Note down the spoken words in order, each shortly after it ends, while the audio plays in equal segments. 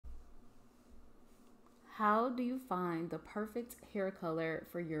How do you find the perfect hair color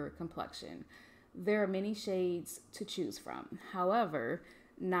for your complexion? There are many shades to choose from. However,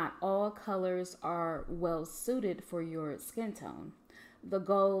 not all colors are well suited for your skin tone. The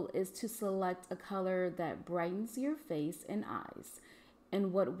goal is to select a color that brightens your face and eyes,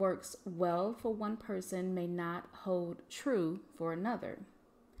 and what works well for one person may not hold true for another.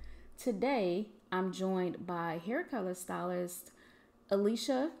 Today, I'm joined by hair color stylist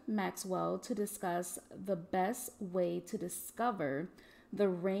Alicia Maxwell to discuss the best way to discover the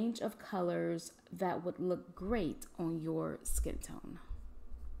range of colors that would look great on your skin tone.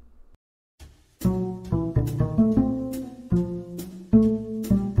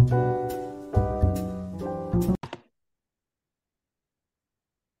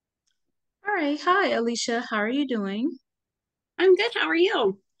 All right. Hi, Alicia. How are you doing? I'm good. How are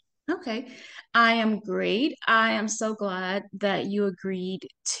you? Okay. I am great. I am so glad that you agreed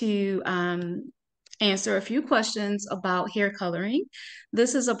to answer a few questions about hair coloring.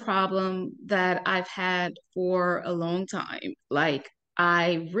 This is a problem that I've had for a long time. Like,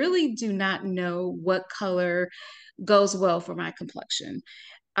 I really do not know what color goes well for my complexion.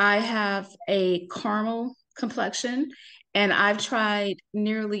 I have a caramel complexion, and I've tried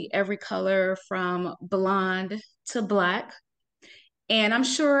nearly every color from blonde to black. And I'm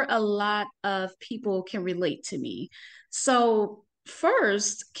sure a lot of people can relate to me. So,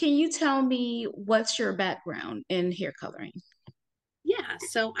 first, can you tell me what's your background in hair coloring? Yeah,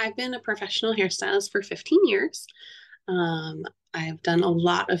 so I've been a professional hairstylist for 15 years. Um, I've done a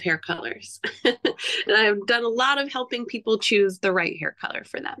lot of hair colors, and I've done a lot of helping people choose the right hair color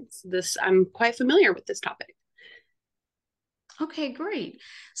for them. So this I'm quite familiar with this topic. Okay, great.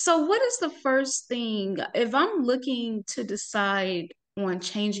 So, what is the first thing if I'm looking to decide on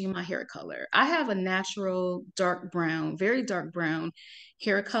changing my hair color? I have a natural dark brown, very dark brown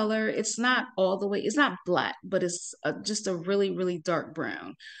hair color. It's not all the way, it's not black, but it's just a really, really dark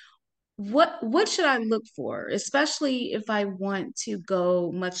brown. What should I look for, especially if I want to go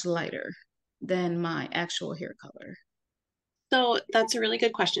much lighter than my actual hair color? So that's a really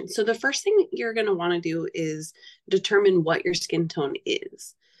good question. So the first thing you're going to want to do is determine what your skin tone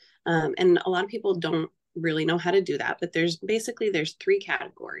is. And a lot of people don't really know how to do that, but there's three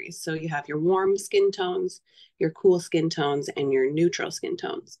categories. So you have your warm skin tones, your cool skin tones, and your neutral skin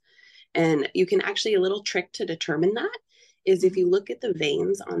tones. And you can actually, a little trick to determine that is if Mhm, you look at the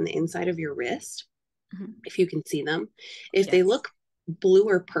veins on the inside of your wrist, mhm. if you can see them, if they Yes. look blue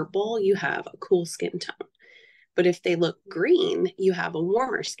or purple, you have a cool skin tone. But if they look green, you have a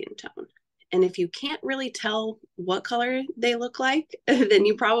warmer skin tone. And if you can't really tell what color they look like, then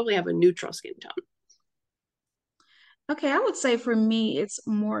you probably have a neutral skin tone. Okay, I would say for me it's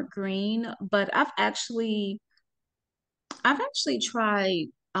more green, but I've actually tried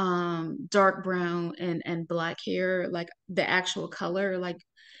dark brown and black hair, like the actual color, like,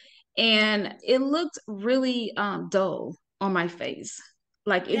 and it looked really dull on my face.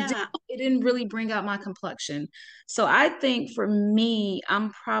 Like Yeah. it didn't really bring out my complexion. So I think for me,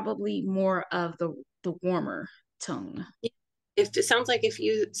 I'm probably more of the warmer tone. If it sounds like if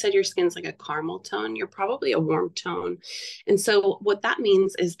you said your skin's like a caramel tone, you're probably a warm tone. And so what that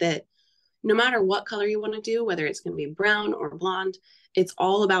means is that no matter what color you want to do, whether it's going to be brown or blonde, it's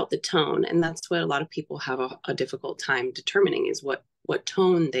all about the tone. And that's what a lot of people have a difficult time determining is what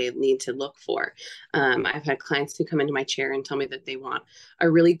tone they need to look for. I've had clients who come into my chair and tell me that they want a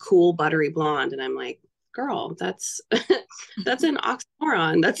really cool buttery blonde, and I'm like, girl, that's that's an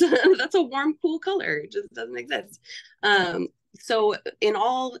oxymoron. That's a warm, cool color. It just doesn't exist. So in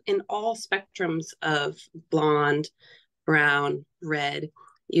all spectrums of blonde, brown, red,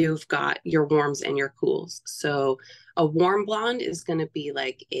 you've got your warms and your cools. So a warm blonde is going to be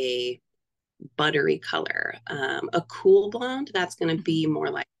like a buttery color. A cool blonde, that's going to be more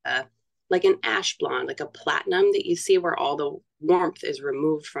like an ash blonde, like a platinum that you see where all the warmth is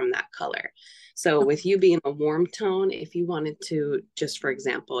removed from that color. So with you being a warm tone, if you wanted to, just for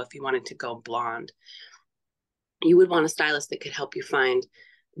example, if you wanted to go blonde, you would want a stylist that could help you find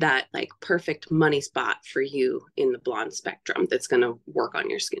that like perfect money spot for you in the blonde spectrum that's going to work on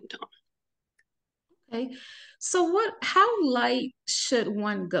your skin tone. Okay. So how light should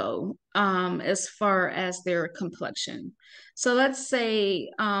one go as far as their complexion? So let's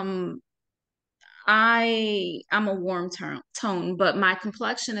say I'm a warm tone, but my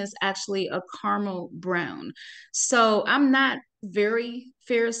complexion is actually a caramel brown. So I'm not very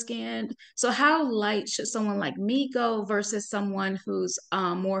fair skinned. So how light should someone like me go versus someone who's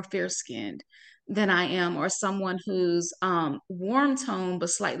more fair skinned than I am, or someone who's warm tone but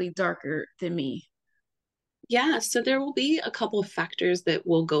slightly darker than me? Yeah, so there will be a couple of factors that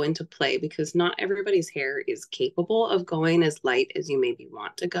will go into play because not everybody's hair is capable of going as light as you maybe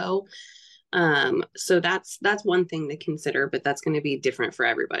want to go. So that's one thing to consider, but that's going to be different for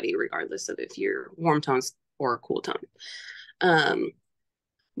everybody, regardless of if you're warm tones or cool tone. Um,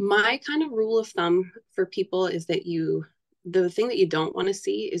 my kind of rule of thumb for people is that the thing that you don't want to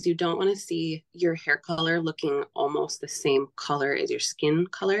see is you don't want to see your hair color looking almost the same color as your skin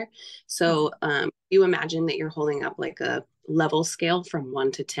color. So you imagine that you're holding up like a level scale from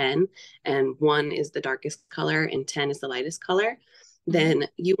 1 to 10, and 1 is the darkest color and 10 is the lightest color. Then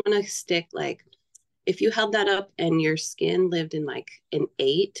you want to stick like, if you held that up and your skin lived in like an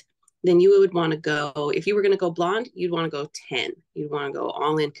 8, then you would want to go, if you were going to go blonde, you'd want to go 10. You'd want to go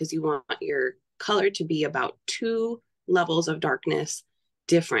all in because you want your color to be about 2 levels of darkness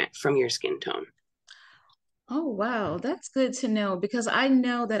different from your skin tone. Oh, wow. That's good to know because I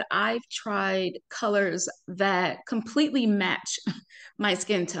know that I've tried colors that completely match my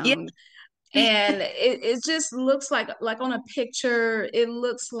skin Yeah. tone. And it just looks like on a picture, it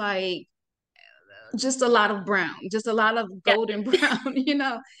looks like just a lot of brown, just a lot of Yeah. golden brown,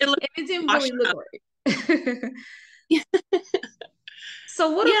 It looks and it didn't really washed look up. right. So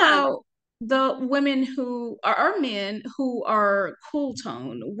what Yeah. about the women who are men who are cool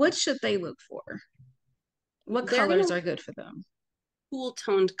tone? What should they look for? What They're going colors to are good for them? cool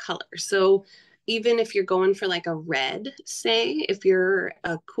toned color. So even if you're going for like a red, say, if you're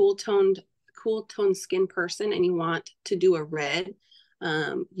a cool toned skin person and you want to do a red,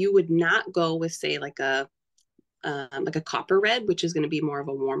 you would not go with say like a copper red, which is going to be more of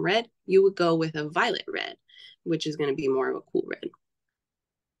a warm red. You would go with a violet red, which is going to be more of a cool red.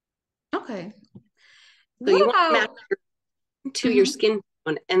 Okay. So What you want to match about to your mhm. skin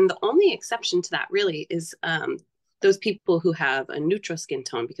tone. And the only exception to that really is those people who have a neutral skin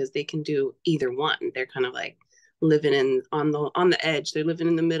tone because they can do either one. They're kind of like living in on the edge. They're living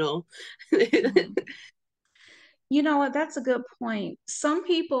in the middle. Mhm. You know what? That's a good point. Some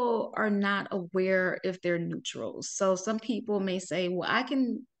people are not aware if they're neutrals. So some people may say, well, I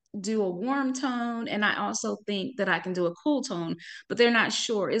can do a warm tone, and I also think that I can do a cool tone, but they're not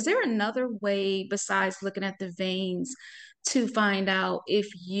sure. Is there another way besides looking at the veins to find out if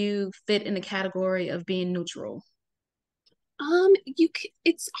you fit in the category of being neutral?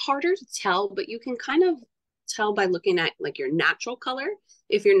 It's harder to tell, but you can kind of tell by looking at like your natural color.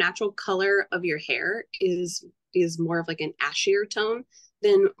 If your natural color of your hair is more of like an ashier tone,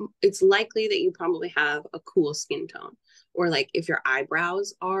 then it's likely that you probably have a cool skin tone. Or like if your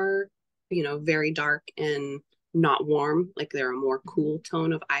eyebrows are, very dark and not warm, like they're a more cool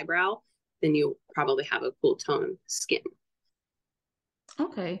tone of eyebrow, then you probably have a cool tone skin.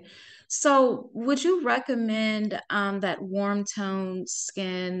 Okay. So, would you recommend that warm tone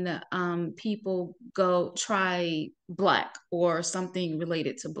skin people go try black or something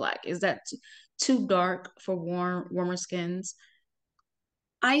related to black? Is that too dark for warmer skins?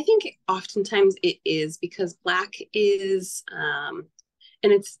 I think oftentimes it is because black is and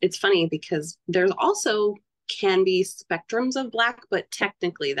it's funny because there's also can be spectrums of black, but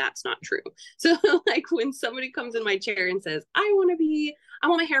technically that's not true. So like when somebody comes in my chair and says, I want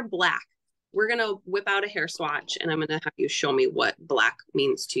my hair black, we're gonna whip out a hair swatch and I'm gonna have you show me what black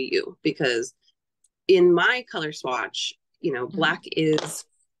means to you. Because in my color swatch, black Mhm. is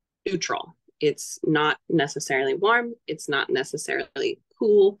neutral. It's not necessarily warm, it's not necessarily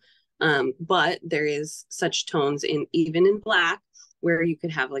cool. But there is such tones in even in black where you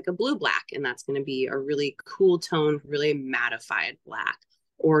could have like a blue black, and that's going to be a really cool tone, really mattified black.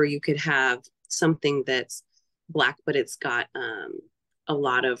 Or you could have something that's black, but it's got a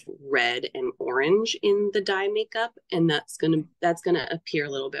lot of red and orange in the dye makeup, and that's gonna appear a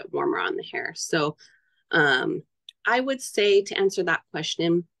little bit warmer on the hair. So um, I would say to answer that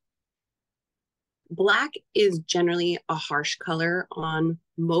question, black is generally a harsh color on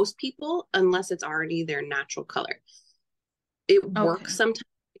most people unless it's already their natural color. It works Okay. sometimes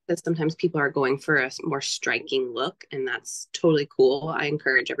because sometimes people are going for a more striking look, and that's totally cool. I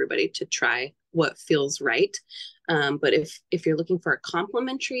encourage everybody to try what feels right. But if you're looking for a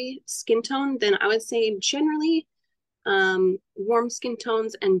complementary skin tone, then I would say generally warm skin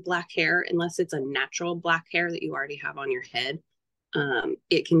tones and black hair, unless it's a natural black hair that you already have on your head,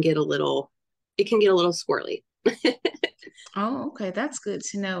 it can get a little squirrely. Oh, okay. That's good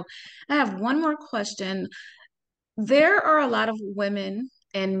to know. I have one more question. There are a lot of women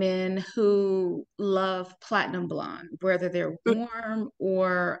and men who love platinum blonde, whether they're warm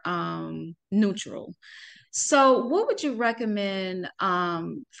or neutral. So, what would you recommend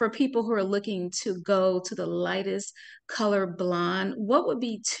for people who are looking to go to the lightest color blonde? What would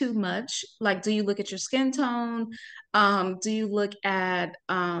be too much? Like, do you look at your skin tone? Do you look at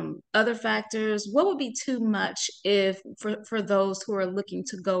other factors? What would be too much if for those who are looking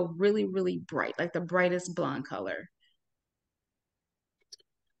to go really, really bright, like the brightest blonde color?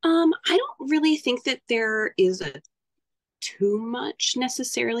 I don't really think that there is a too much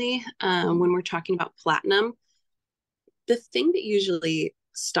necessarily when we're talking about platinum. The thing that usually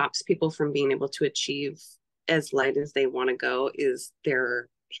stops people from being able to achieve as light as they want to go is their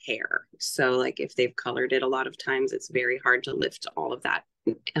hair. So, like if they've colored it a lot of times, it's very hard to lift all of that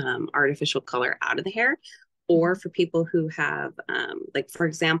artificial color out of the hair. Or for people who have, like, for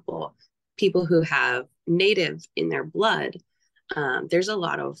example, people who have native in their blood, there's a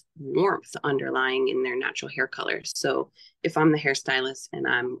lot of warmth underlying in their natural hair colors. So if I'm the hairstylist and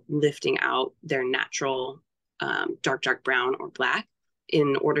I'm lifting out their natural dark brown or black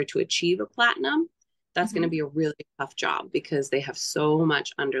in order to achieve a platinum, that's going to be a really tough job because they have so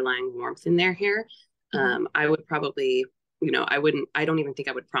much underlying warmth in their hair. I would probably, I don't even think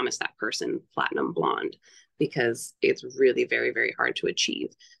I would promise that person platinum blonde because it's really very, very hard to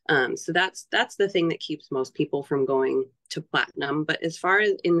achieve. So that's the thing that keeps most people from going to platinum. But as far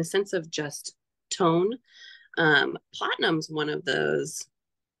as in the sense of just tone, platinum's one of those.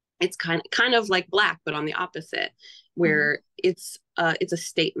 It's kind of like black, but on the opposite, where it's a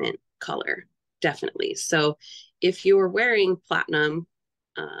statement color, definitely. So if you're wearing platinum,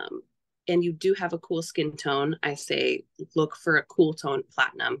 and you do have a cool skin tone, I say look for a cool tone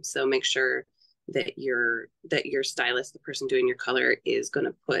platinum. So make sure that your stylist, the person doing your color, is going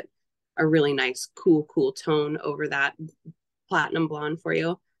to put a really nice cool tone over that platinum blonde for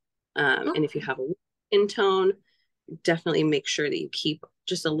you. And if you have a skin tone, definitely make sure that you keep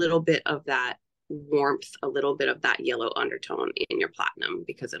just a little bit of that warmth, a little bit of that yellow undertone in your platinum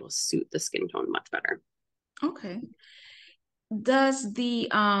because it'll suit the skin tone much better. Okay. Does the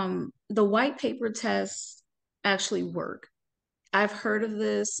white paper test actually work? I've heard of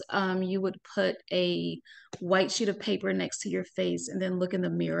this. You would put a white sheet of paper next to your face and then look in the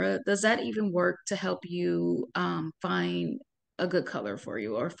mirror. Does that even work to help you find a good color for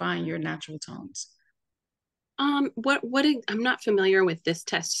you or find your natural tones? I'm not familiar with this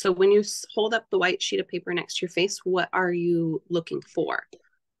test. So when you hold up the white sheet of paper next to your face, what are you looking for?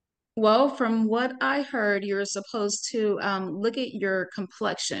 Well, from what I heard, you're supposed to look at your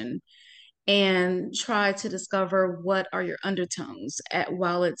complexion and try to discover what are your undertones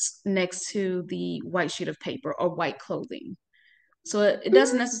while it's next to the white sheet of paper or white clothing. So it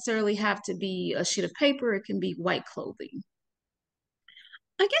doesn't necessarily have to be a sheet of paper, it can be white clothing.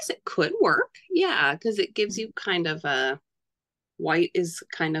 I guess it could work. Yeah, because it gives you kind of a white is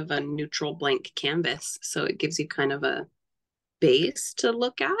kind of a neutral blank canvas. So it gives you kind of a base to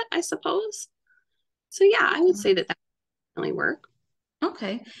look at, I suppose. So yeah, I would say that would really work.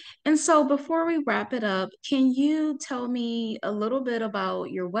 Okay. And so before we wrap it up, can you tell me a little bit about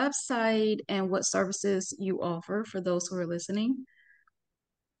your website and what services you offer for those who are listening?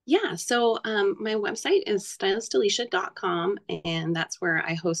 Yeah, so my website is stylistalicia.com, and that's where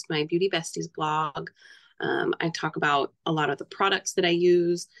I host my Beauty Besties blog. I talk about a lot of the products that I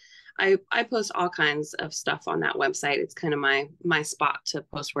use. I post all kinds of stuff on that website. It's kind of my spot to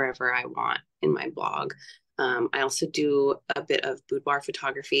post wherever I want in my blog. I also do a bit of boudoir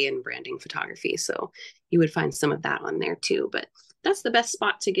photography and branding photography, so you would find some of that on there too. But that's the best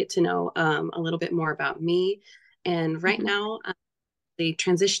spot to get to know a little bit more about me. And right now,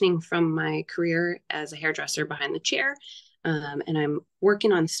 transitioning from my career as a hairdresser behind the chair. And I'm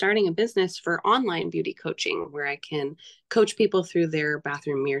working on starting a business for online beauty coaching where I can coach people through their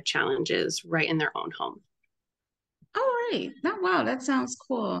bathroom mirror challenges right in their own home. All right. Wow, that sounds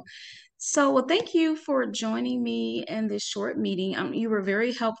cool. So, well, thank you for joining me in this short meeting. You were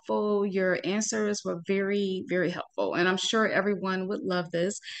very helpful. Your answers were very, very helpful. And I'm sure everyone would love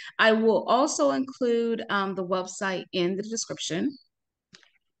this. I will also include the website in the description.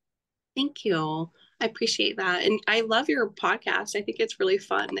 Thank you. I appreciate that. And I love your podcast. I think it's really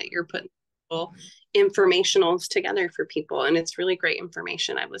fun that you're putting informationals together for people. And it's really great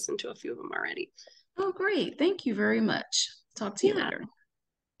information. I've listened to a few of them already. Oh, great. Thank you very much. Talk to you Yeah. later.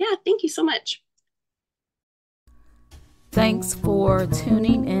 Yeah. Thank you so much. Thanks for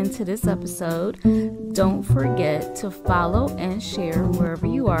tuning into this episode. Don't forget to follow and share wherever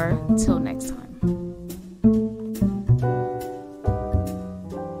you are. Till next time.